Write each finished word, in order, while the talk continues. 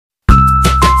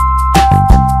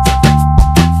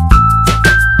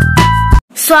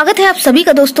स्वागत है आप सभी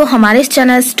का दोस्तों हमारे इस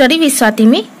चैनल स्टडी विद स्वाति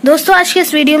में। दोस्तों आज के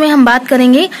इस वीडियो में हम बात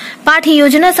करेंगे पाठ्य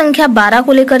योजना संख्या 12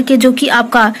 को लेकर के, जो कि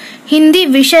आपका हिंदी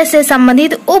विषय से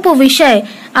संबंधित उप विषय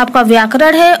आपका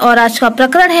व्याकरण है और आज का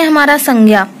प्रकरण है हमारा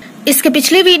संज्ञा। इसके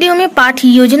पिछले वीडियो में पाठ्य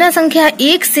योजना संख्या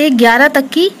 1 से 11 तक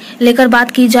की लेकर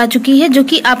बात की जा चुकी है, जो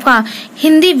कि आपका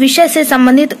हिंदी विषय से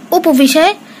संबंधित उप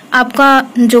विषय आपका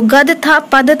जो गद्य था,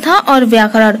 पद था और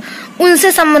व्याकरण,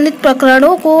 उनसे संबंधित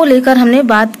प्रकरणों को लेकर हमने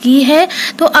बात की है।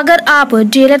 तो अगर आप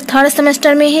D.El.Ed 3rd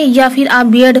सेमेस्टर में हैं या फिर आप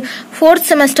B.ed 4th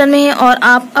सेमेस्टर में हैं और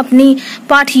आप अपनी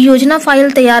पाठ्य योजना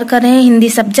फाइल तैयार कर रहे हैं हिंदी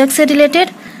सब्जेक्ट से रिलेटेड,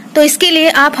 तो इसके लिए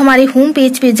आप हमारे होम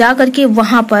पेज पे जा करके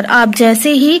वहां पर आप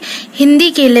जैसे ही हिंदी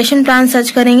के लेसन प्लान सर्च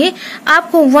करेंगे,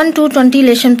 आपको 1 to 20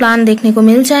 लेसन प्लान देखने को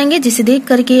मिल जाएंगे, जिसे देख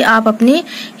करके आप अपने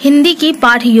हिंदी की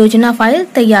पाठ्य योजना फाइल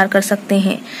तैयार कर सकते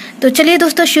हैं। तो चलिए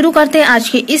दोस्तों शुरू करते हैं आज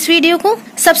के इस वीडियो को।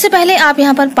 सबसे पहले आप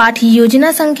यहाँ पर पाठ्य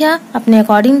योजना संख्या अपने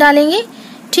अकॉर्डिंग डालेंगे,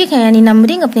 ठीक है, यानी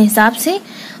नंबरिंग अपने हिसाब से।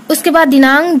 उसके बाद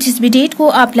दिनांक, जिस भी डेट को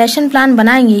आप लेसन प्लान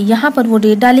बनाएंगे यहाँ पर वो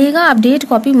डेट डालिएगा, आप डेट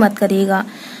कॉपी मत करिएगा।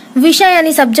 विषय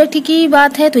यानी सब्जेक्ट की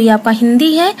बात है तो ये आपका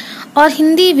हिंदी है और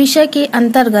हिंदी विषय के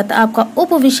अंतर्गत आपका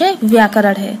उप विषय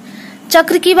व्याकरण है।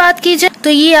 चक्र की बात की जाए तो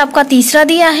ये आपका तीसरा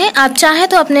दिया है, आप चाहे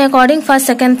तो अपने according 1st,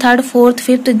 2nd, 3rd, 4th,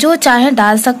 5th जो चाहे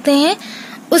डाल सकते हैं।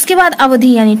 उसके बाद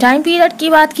अवधि यानी टाइम पीरियड की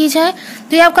बात की जाए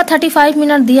तो ये आपका 35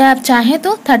 मिनट दिया है, आप चाहे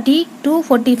तो 30 to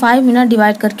 45 मिनट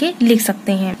डिवाइड करके लिख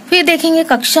सकते हैं। फिर देखेंगे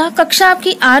कक्षा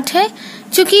आपकी 8 है।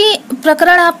 चूंकि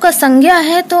प्रकरण आपका संज्ञा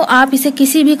है तो आप इसे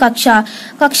किसी भी कक्षा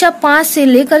 5 से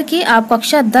लेकर के आप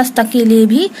कक्षा 10 तक के लिए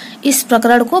भी इस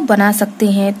प्रकरण को बना सकते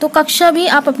हैं। तो कक्षा भी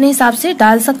आप अपने हिसाब से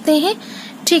डाल सकते हैं,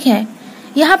 ठीक है।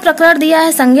 यहाँ प्रकरण दिया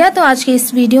है संज्ञा, तो आज के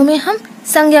इस वीडियो में हम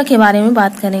संज्ञा के बारे में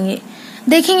बात करेंगे।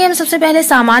 देखेंगे हम सबसे पहले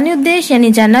सामान्य उद्देश्य यानी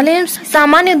जनरल एम्स।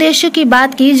 सामान्य उद्देश्य की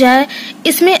बात की जाए,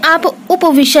 इसमें आप उप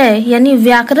विषय यानी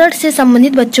व्याकरण से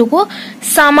संबंधित बच्चों को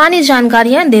सामान्य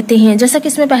जानकारियां देते हैं। जैसा कि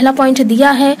इसमें पहला पॉइंट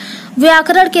दिया है,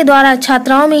 व्याकरण के द्वारा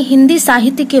छात्राओं में हिंदी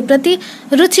साहित्य के प्रति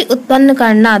रुचि उत्पन्न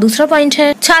करना। दूसरा पॉइंट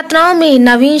है छात्राओं में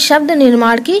नवीन शब्द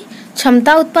निर्माण की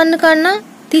क्षमता उत्पन्न करना।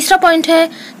 तीसरा पॉइंट है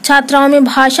छात्राओं में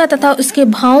भाषा तथा उसके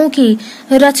भावों की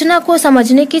रचना को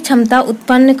समझने की क्षमता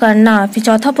उत्पन्न करना। फिर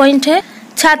चौथा पॉइंट है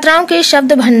छात्राओं के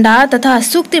शब्द भंडार तथा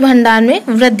सूक्ति भंडार में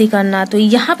वृद्धि करना। तो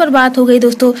यहाँ पर बात हो गई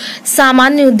दोस्तों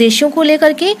सामान्य उद्देश्यों को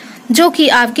लेकर के, जो कि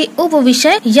आपके उप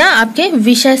विषय या आपके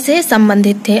विषय से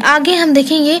संबंधित थे। आगे हम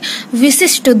देखेंगे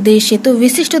विशिष्ट उद्देश्य। तो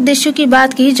विशिष्ट उद्देश्यों की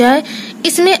बात की जाए,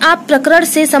 इसमें आप प्रकरण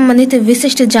से संबंधित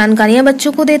विशिष्ट जानकारियां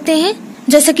बच्चों को देते हैं।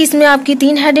 जैसे कि इसमें आपकी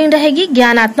 3 हेडिंग रहेगी,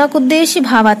 ज्ञानात्मक उद्देश्य,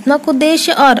 भावात्मक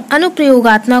उद्देश्य और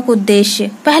अनुप्रयोगात्मक उद्देश्य।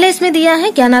 पहले इसमें दिया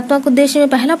है ज्ञानात्मक उद्देश्य में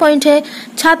पहला पॉइंट है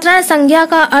छात्राएं संज्ञा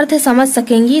का अर्थ समझ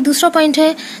सकेंगी। दूसरा पॉइंट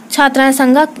है छात्राएं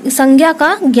संज्ञा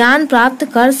का ज्ञान प्राप्त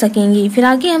कर सकेंगी। फिर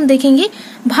आगे हम देखेंगे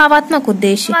भावात्मक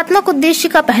उद्देश्य। भावात्मक उद्देश्य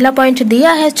का पहला पॉइंट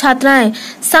दिया है छात्राएं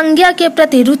संज्ञा के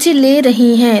प्रति रुचि ले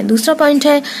रही हैं। दूसरा पॉइंट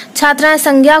है छात्राएं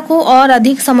संज्ञा को और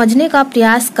अधिक समझने का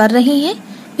प्रयास कर रही हैं।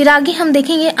 फिर आगे हम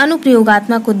देखेंगे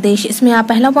अनुप्रयोगात्मक उद्देश्य। इसमें आप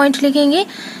पहला पॉइंट लिखेंगे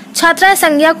छात्राएं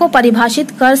संज्ञा को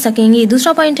परिभाषित कर सकेंगी।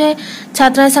 दूसरा पॉइंट है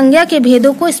छात्राएं संज्ञा के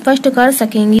भेदों को स्पष्ट कर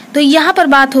सकेंगी। तो यहाँ पर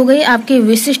बात हो गई आपके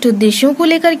विशिष्ट उद्देश्यों को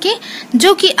लेकर के,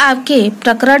 जो कि आपके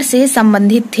प्रकरण से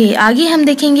संबंधित थे। आगे हम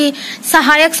देखेंगे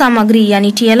सहायक सामग्री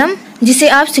यानी TLM, जिसे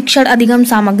आप शिक्षण अधिगम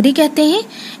सामग्री कहते हैं।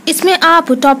 इसमें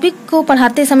आप टॉपिक को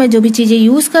पढ़ाते समय जो भी चीजें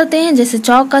यूज करते हैं, जैसे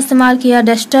चौक का इस्तेमाल किया,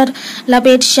 डस्टर,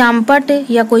 लपेट, श्यामपट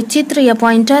या कोई चित्र या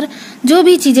पॉइंटर, जो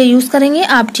भी चीजें यूज करेंगे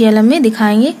आप TLM में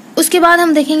दिखाएंगे। उसके बाद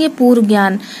हम देखेंगे पूर्व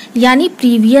ज्ञान यानी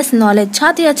प्रीवियस नॉलेज।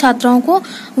 छात्र या छात्राओं को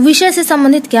विषय से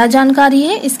संबंधित क्या जानकारी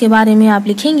है, इसके बारे में आप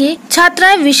लिखेंगे।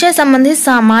 छात्राएं विषय संबंधित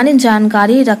सामान्य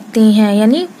जानकारी रखती हैं,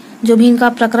 यानी जो भी इनका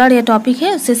प्रकरण या टॉपिक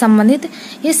है उससे संबंधित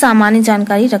ये सामान्य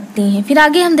जानकारी रखती हैं। फिर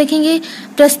आगे हम देखेंगे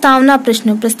प्रस्तावना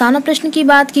प्रश्न। प्रस्तावना प्रश्न की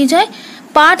बात की जाए,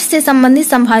 पाठ से संबंधित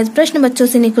संभावित प्रश्न बच्चों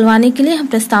से निकलवाने के लिए हम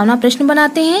प्रस्तावना प्रश्न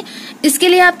बनाते हैं। इसके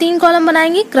लिए आप 3 कॉलम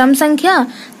बनाएंगे, क्रम संख्या,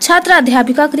 छात्र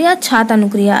अध्यापिका क्रिया, छात्र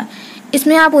अनुक्रिया।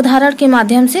 इसमें आप उदाहरण के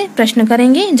माध्यम से प्रश्न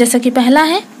करेंगे। जैसा कि पहला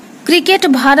है क्रिकेट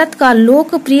भारत का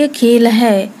लोकप्रिय खेल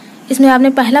है। इसमें आपने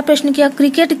पहला प्रश्न किया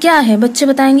क्रिकेट क्या है, बच्चे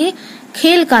बताएंगे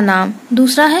खेल का नाम।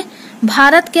 दूसरा है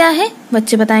भारत क्या है,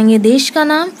 बच्चे बताएंगे देश का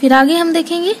नाम। फिर आगे हम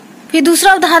देखेंगे, फिर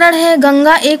दूसरा उदाहरण है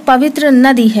गंगा एक पवित्र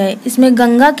नदी है। इसमें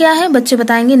गंगा क्या है, बच्चे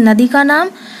बताएंगे नदी का नाम।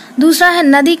 दूसरा है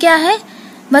नदी क्या है,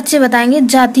 बच्चे बताएंगे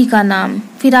जाति का नाम।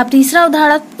 फिर आप तीसरा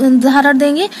उदाहरण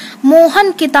देंगे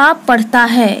मोहन किताब पढ़ता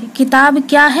है। किताब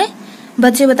क्या है,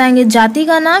 बच्चे बताएंगे जाति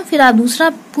का नाम। फिर आप दूसरा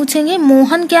पूछेंगे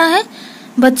मोहन क्या है,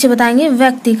 बच्चे बताएंगे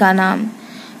व्यक्ति का नाम।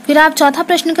 फिर आप चौथा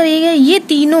प्रश्न करिएगा, ये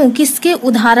तीनों किसके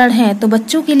उदाहरण हैं? तो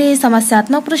बच्चों के लिए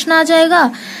समस्यात्मक प्रश्न आ जाएगा,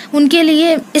 उनके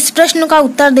लिए इस प्रश्न का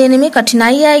उत्तर देने में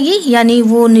कठिनाई आएगी, यानी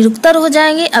वो निरुत्तर हो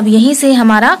जाएंगे। अब यहीं से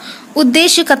हमारा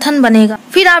उद्देश्य कथन बनेगा।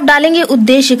 फिर आप डालेंगे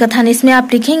उद्देश्य कथन, इसमें आप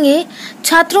लिखेंगे,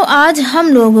 छात्रों आज हम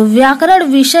लोग व्याकरण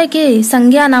विषय के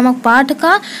संज्ञा नामक पाठ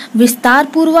का विस्तार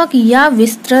पूर्वक या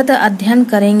विस्तृत अध्ययन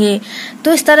करेंगे।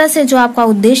 तो इस तरह से जो आपका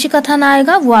उद्देश्य कथन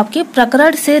आएगा वो आपके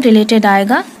प्रकरण से रिलेटेड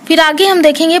आएगा। फिर आगे हम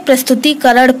देखेंगे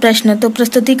प्रस्तुतिकरण प्रश्न। तो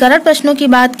प्रस्तुतिकरण प्रश्नों की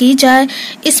बात की जाए,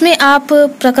 इसमें आप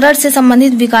प्रकरण से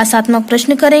संबंधित विकासात्मक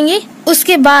प्रश्न करेंगे,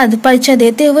 उसके बाद परिचय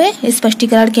देते हुए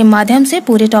स्पष्टीकरण के माध्यम से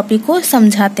पूरे टॉपिक को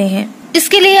समझाते हैं।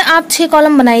 इसके लिए आप 6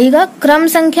 कॉलम बनाइएगा, क्रम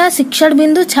संख्या, शिक्षण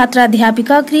बिंदु,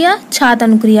 छात्राध्यापिका क्रिया, छात्र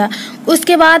अनुक्रिया।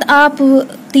 उसके बाद आप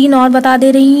 3 और बता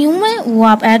दे रही हूँ मैं, वो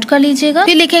आप ऐड कर लीजिएगा।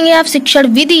 फिर लिखेंगे आप शिक्षण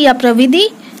विधि या प्रविधि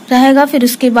रहेगा, फिर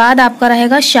उसके बाद आपका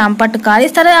रहेगा श्यामपट्ट कार्य।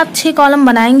 इस तरह आप 6 कॉलम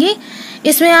बनाएंगे।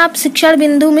 इसमें आप शिक्षण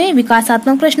बिंदु में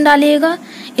विकासात्मक प्रश्न डालिएगा,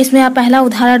 इसमें आप पहला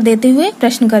उदाहरण देते हुए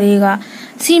प्रश्न करिएगा।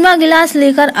 सीमा गिलास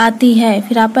लेकर आती है,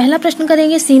 फिर आप पहला प्रश्न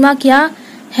करेंगे, सीमा क्या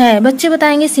है? बच्चे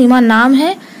बताएंगे सीमा नाम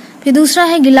है। फिर दूसरा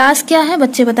है गिलास क्या है?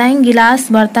 बच्चे बताएंगे गिलास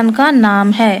बर्तन का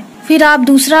नाम है। फिर आप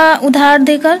दूसरा उदाहरण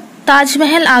देकर,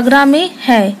 ताजमहल आगरा में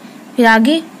है। फिर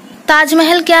आगे,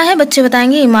 ताजमहल क्या है? बच्चे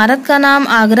बताएंगे इमारत का नाम,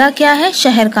 आगरा क्या है?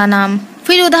 शहर का नाम।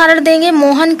 फिर उदाहरण देंगे,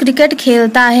 मोहन क्रिकेट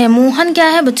खेलता है। मोहन क्या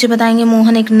है? बच्चे बताएंगे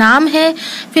मोहन एक नाम है।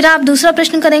 फिर आप दूसरा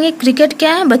प्रश्न करेंगे, क्रिकेट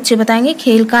क्या है? बच्चे बताएंगे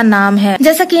खेल का नाम है।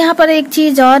 जैसा कि यहाँ पर एक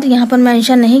चीज और यहाँ पर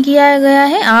मेंशन नहीं किया गया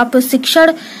है, आप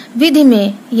शिक्षण विधि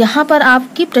में यहाँ पर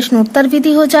आपकी प्रश्नोत्तर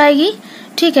विधि हो जाएगी,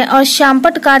 ठीक है। और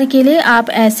श्यामपट्ट कार्य के लिए आप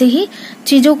ऐसे ही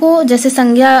चीजों को, जैसे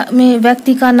संज्ञा में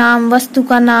व्यक्ति का नाम, वस्तु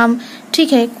का नाम,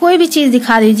 ठीक है, कोई भी चीज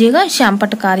दिखा दीजिएगा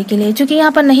श्यामपट्ट कार्य के लिए। चूंकि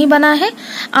यहाँ पर नहीं बना है,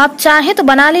 आप चाहे तो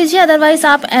बना लीजिए, अदरवाइज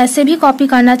आप ऐसे भी कॉपी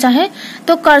करना चाहे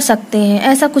तो कर सकते हैं।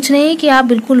 ऐसा कुछ नहीं कि आप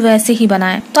बिल्कुल वैसे ही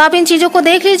बनाएं। तो आप इन चीजों को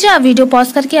देख लीजिए, आप वीडियो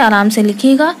पॉज करके आराम से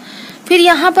लिखिएगा। फिर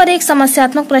यहाँ पर एक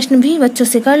समस्यात्मक प्रश्न भी बच्चों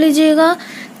से कर लीजिएगा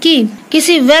कि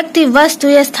किसी व्यक्ति, वस्तु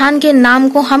या स्थान के नाम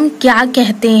को हम क्या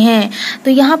कहते हैं।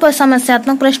 तो यहाँ पर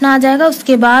समस्यात्मक प्रश्न आ जाएगा।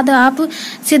 उसके बाद आप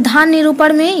सिद्धांत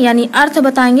निरूपण में यानी अर्थ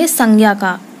बताएंगे संज्ञा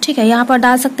का, ठीक है। यहाँ पर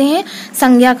डाल सकते हैं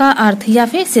संज्ञा का अर्थ या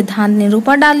फिर सिद्धांत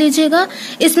निरूपण डाल लीजिएगा।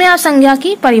 इसमें आप संज्ञा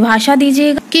की परिभाषा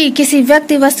दीजिएगा कि किसी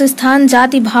व्यक्ति, वस्तु, स्थान,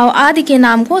 जाति, भाव आदि के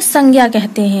नाम को संज्ञा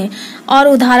कहते हैं, और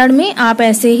उदाहरण में आप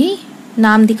ऐसे ही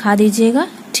नाम दिखा दीजिएगा,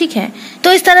 ठीक है।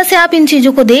 तो इस तरह से आप इन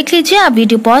चीजों को देख लीजिए, आप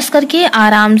वीडियो पॉज करके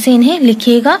आराम से इन्हें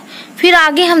लिखिएगा। फिर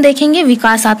आगे हम देखेंगे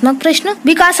विकासात्मक प्रश्न।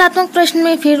 विकासात्मक प्रश्न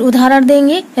में फिर उदाहरण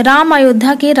देंगे, राम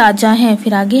अयोध्या के राजा हैं।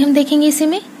 फिर आगे हम देखेंगे इसी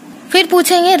में। फिर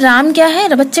पूछेंगे राम क्या है?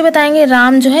 बच्चे बताएंगे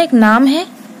राम जो है एक नाम है।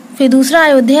 फिर दूसरा,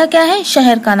 अयोध्या क्या है?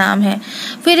 शहर का नाम है।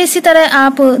 फिर इसी तरह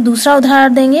आप दूसरा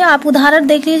उदाहरण देंगे। आप उदाहरण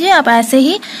देख लीजिए, आप ऐसे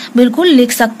ही बिल्कुल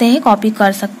लिख सकते हैं, कॉपी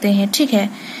कर सकते हैं, ठीक है।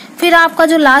 फिर आपका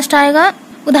जो लास्ट आएगा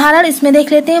उदाहरण, इसमें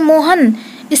देख लेते हैं, मोहन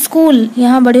स्कूल,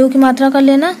 यहाँ बड़े की मात्रा कर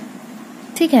लेना,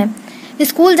 ठीक है,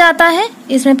 स्कूल जाता है।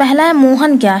 इसमें पहला है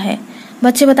मोहन क्या है?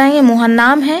 बच्चे बताएंगे मोहन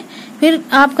नाम है। फिर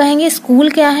आप कहेंगे स्कूल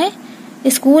क्या है?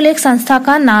 स्कूल एक संस्था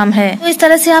का नाम है। तो इस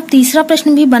तरह से आप तीसरा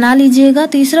प्रश्न भी बना लीजिएगा।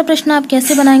 तीसरा प्रश्न आप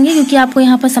कैसे बनाएंगे, क्योंकि आपको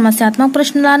यहाँ पर समस्यात्मक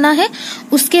प्रश्न लाना है,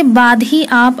 उसके बाद ही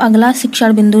आप अगला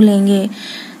शिक्षण बिंदु लेंगे।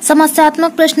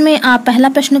 समस्यात्मक प्रश्न में आप पहला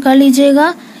प्रश्न कर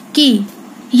लीजिएगा कि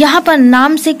यहाँ पर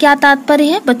नाम से क्या तात्पर्य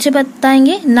है? बच्चे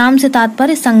बताएंगे नाम से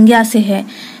तात्पर्य संज्ञा से है।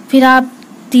 फिर आप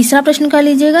तीसरा प्रश्न कर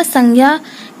लीजिएगा, संज्ञा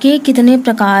के कितने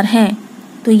प्रकार हैं?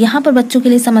 तो यहाँ पर बच्चों के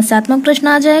लिए समस्यात्मक प्रश्न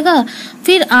आ जाएगा।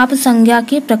 फिर आप संज्ञा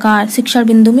के प्रकार शिक्षण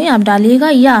बिंदु में आप डालिएगा,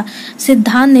 या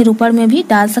सिद्धांत निरूपण में भी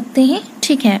डाल सकते हैं,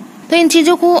 ठीक है। तो इन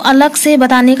चीजों को अलग से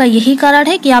बताने का यही कारण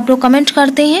है कि आप लोग कमेंट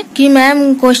करते हैं कि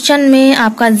मैम क्वेश्चन में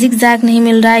आपका जिग-जैग नहीं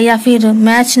मिल रहा है या फिर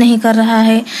मैच नहीं कर रहा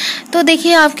है। तो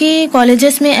देखिए, आपके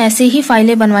कॉलेजेस में ऐसे ही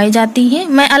फाइलें बनवाई जाती हैं।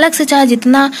 मैं अलग से चाहे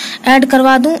जितना ऐड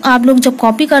करवा दूं, आप लोग जब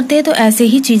कॉपी करते हैं तो ऐसे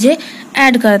ही चीजें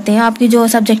ऐड करते हैं। आपकी जो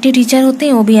सब्जेक्टिव टीचर होते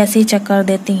हैं वो भी ऐसे ही चेक कर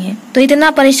देती हैं। तो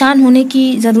इतना परेशान होने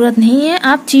की जरूरत नहीं है,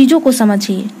 आप चीजों को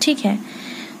समझिए, ठीक है।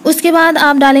 उसके बाद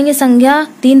आप डालेंगे संज्ञा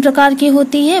 3 प्रकार की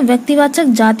होती है, व्यक्तिवाचक,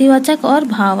 जातिवाचक और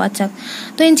भाववाचक।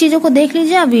 तो इन चीजों को देख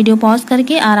लीजिए, आप वीडियो पॉज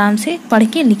करके आराम से पढ़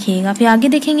के लिखिएगा। फिर आगे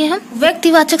देखेंगे हम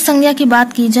व्यक्तिवाचक संज्ञा की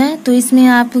बात की जाए तो इसमें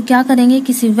आप क्या करेंगे,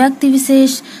 किसी व्यक्ति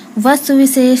विशेष, वस्तु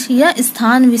विशेष या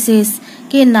स्थान विशेष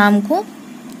के नाम को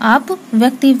आप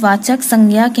व्यक्तिवाचक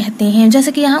संज्ञा कहते हैं।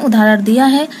 जैसे कि यहाँ उदाहरण दिया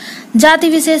है, जाति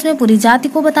विशेष में पूरी जाति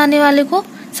को बताने वाले को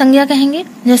संज्ञा कहेंगे।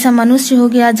 जैसे मनुष्य हो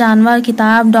गया, जानवर,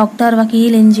 किताब, डॉक्टर,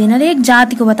 वकील, इंजीनियर, एक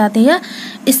जाति को बताते हैं,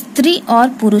 स्त्री और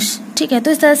पुरुष, ठीक है।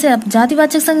 तो इस तरह से आप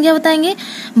जातिवाचक संज्ञा बताएंगे।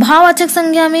 भाववाचक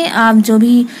संज्ञा में आप जो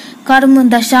भी कर्म,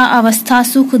 दशा, अवस्था,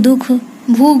 सुख, दुख,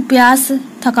 भूख, प्यास,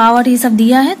 थकावट ये सब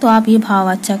दिया है तो आप ये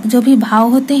भाववाचक जो भी भाव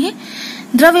होते हैं।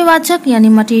 द्रव्यवाचक यानी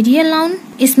मटेरियल नाउन,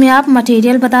 इसमें आप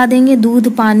मटेरियल बता देंगे,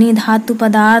 दूध, पानी, धातु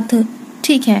पदार्थ,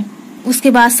 ठीक है।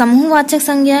 उसके बाद समूहवाचक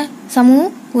संज्ञा, समूह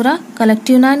पूरा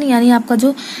कलेक्टिव नाउन यानी आपका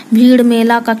जो भीड़,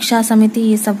 मेला, कक्षा, समिति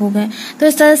ये सब हो गए। तो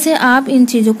इस तरह से आप इन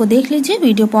चीजों को देख लीजिए,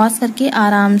 वीडियो पॉज करके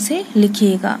आराम से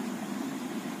लिखिएगा।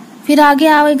 फिर आगे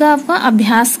आएगा आपका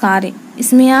अभ्यास कार्य,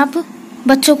 इसमें आप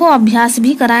बच्चों को अभ्यास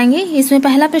भी कराएंगे। इसमें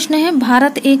पहला प्रश्न है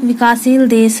भारत एक विकासशील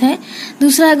देश है,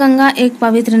 दूसरा है गंगा एक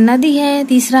पवित्र नदी है,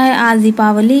 तीसरा है आज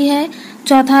दीपावली है,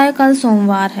 चौथा है कल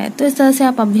सोमवार है। तो इस तरह से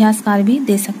आप अभ्यास कार्य भी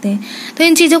दे सकते हैं। तो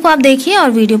इन चीजों को आप देखिए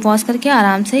और वीडियो पॉज करके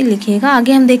आराम से लिखिएगा।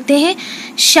 आगे हम देखते हैं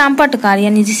श्यामपट्ट कार्य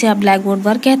यानी जिसे आप ब्लैक बोर्ड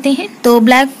वर्क कहते हैं। तो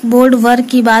ब्लैक बोर्ड वर्क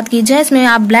की बात की जाए, इसमें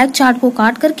आप ब्लैक चार्ट को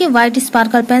काट करके व्हाइट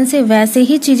स्पार्कल पेन से वैसे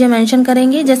ही चीजें मेंशन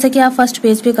करेंगे जैसे कि आप फर्स्ट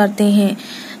पेज पे करते हैं।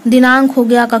 दिनांक हो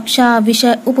गया, कक्षा,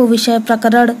 विषय, उप विषय,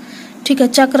 प्रकरण, ठीक है,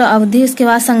 चक्र, अवधि, इसके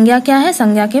बाद संज्ञा क्या है,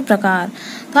 संज्ञा के प्रकार।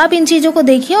 तो आप इन चीजों को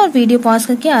देखिए और वीडियो पॉज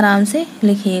करके आराम से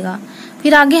लिखिएगा।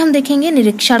 फिर आगे हम देखेंगे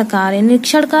निरीक्षण कार्य।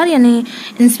 निरीक्षण कार्य यानी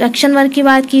इंस्पेक्शन वर्क की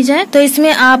बात की जाए तो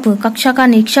इसमें आप कक्षा का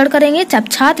निरीक्षण करेंगे जब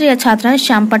छात्र या छात्राएं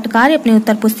श्यामपट्ट कार्य अपनी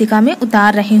उत्तर पुस्तिका में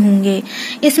उतार रहे होंगे।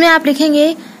 इसमें आप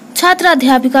लिखेंगे छात्र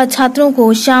अध्यापिका छात्रों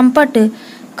को श्यामपट्ट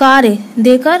कार्य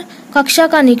देकर कक्षा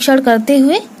का निरीक्षण करते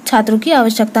हुए छात्रों की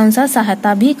आवश्यकता अनुसार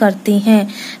सहायता भी करती हैं।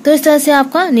 तो इस तरह से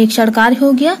आपका निरीक्षण कार्य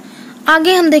हो गया।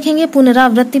 आगे हम देखेंगे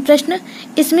पुनरावृत्ति प्रश्न।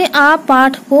 इसमें आप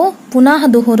पाठ को पुनः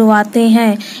दोहराते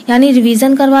हैं यानी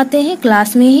रिवीजन करवाते हैं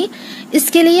क्लास में ही।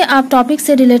 इसके लिए आप टॉपिक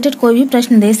से रिलेटेड कोई भी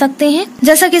प्रश्न दे सकते हैं,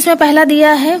 जैसा कि इसमें पहला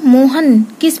दिया है मोहन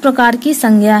किस प्रकार की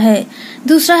संज्ञा है,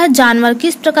 दूसरा है जानवर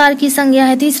किस प्रकार की संज्ञा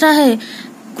है, तीसरा है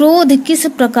क्रोध किस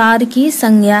प्रकार की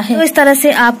संज्ञा है। तो इस तरह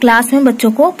से आप क्लास में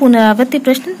बच्चों को पुनरावृत्ति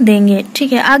प्रश्न देंगे,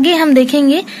 ठीक है। आगे हम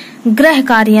देखेंगे गृह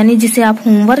कार्य यानी जिसे आप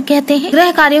होमवर्क कहते हैं।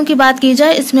 गृह कार्यों की बात की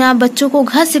जाए, इसमें आप बच्चों को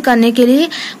घर से करने के लिए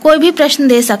कोई भी प्रश्न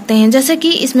दे सकते हैं, जैसे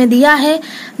कि इसमें दिया है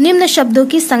निम्न शब्दों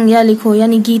की संज्ञा लिखो,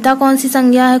 यानी गीता कौन सी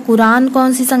संज्ञा है, कुरान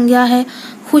कौन सी संज्ञा है,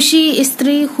 खुशी,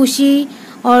 स्त्री,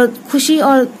 खुशी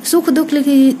और सुख दुख लिख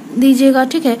दीजिएगा,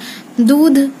 ठीक है,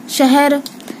 दूध, शहर।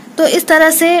 तो इस तरह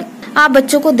से आप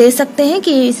बच्चों को दे सकते हैं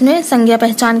कि इसमें संज्ञा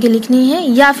पहचान के लिखनी है,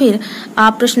 या फिर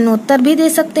आप प्रश्नोत्तर भी दे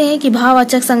सकते हैं कि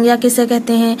भाववाचक संज्ञा किसे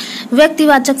कहते हैं,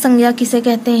 व्यक्तिवाचक संज्ञा किसे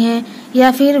कहते हैं,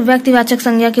 या फिर व्यक्तिवाचक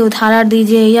संज्ञा के उदाहरण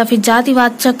दीजिए, या फिर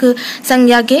जातिवाचक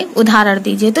संज्ञा के उदाहरण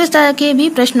दीजिए। तो इस तरह के भी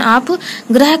प्रश्न आप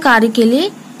गृह कार्य के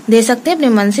लिए दे सकते हैं अपने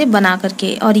मन से बना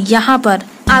करके। और यहाँ पर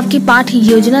आपकी पाठ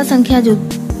योजना संख्या जो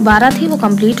 12 थी वो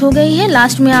कंप्लीट हो गई है।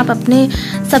 लास्ट में आप अपने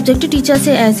सब्जेक्ट टीचर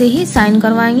से ऐसे ही साइन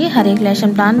करवाएंगे हर एक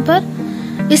लेसन प्लान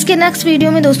पर। इसके नेक्स्ट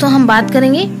वीडियो में दोस्तों हम बात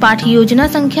करेंगे पाठ योजना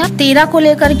संख्या 13 को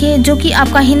लेकर के, जो कि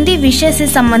आपका हिंदी विषय से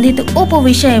संबंधित उप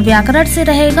विषय व्याकरण से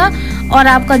रहेगा, और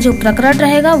आपका जो प्रकरण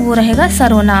रहेगा वो रहेगा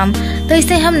सर्वनाम। तो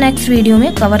इसे हम नेक्स्ट वीडियो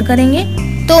में कवर करेंगे।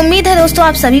 तो उम्मीद है दोस्तों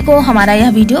आप सभी को हमारा यह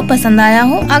वीडियो पसंद आया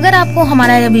हो। अगर आपको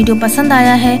हमारा यह वीडियो पसंद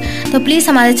आया है तो प्लीज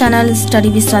हमारे चैनल स्टडी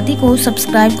विद स्वाति को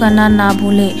सब्सक्राइब करना ना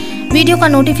भूलें। वीडियो का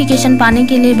नोटिफिकेशन पाने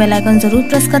के लिए बेल आइकन जरूर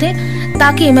प्रेस करें,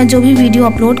 ताकि मैं जो भी वीडियो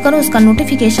अपलोड करूं उसका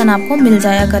नोटिफिकेशन आपको मिल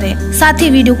जाया करे। साथ ही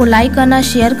वीडियो को लाइक करना,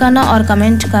 शेयर करना और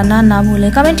कमेंट करना ना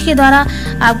भूलें। कमेंट के द्वारा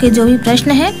आपके जो भी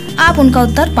प्रश्न है आप उनका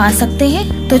उत्तर पा सकते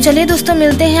हैं। तो चलिए दोस्तों,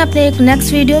 मिलते हैं अपने एक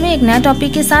नेक्स्ट वीडियो में एक नए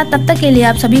टॉपिक के साथ। तब तक के लिए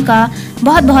आप सभी का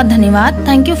बहुत बहुत धन्यवाद।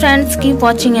 Thank you friends, keep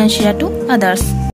watching and share to others.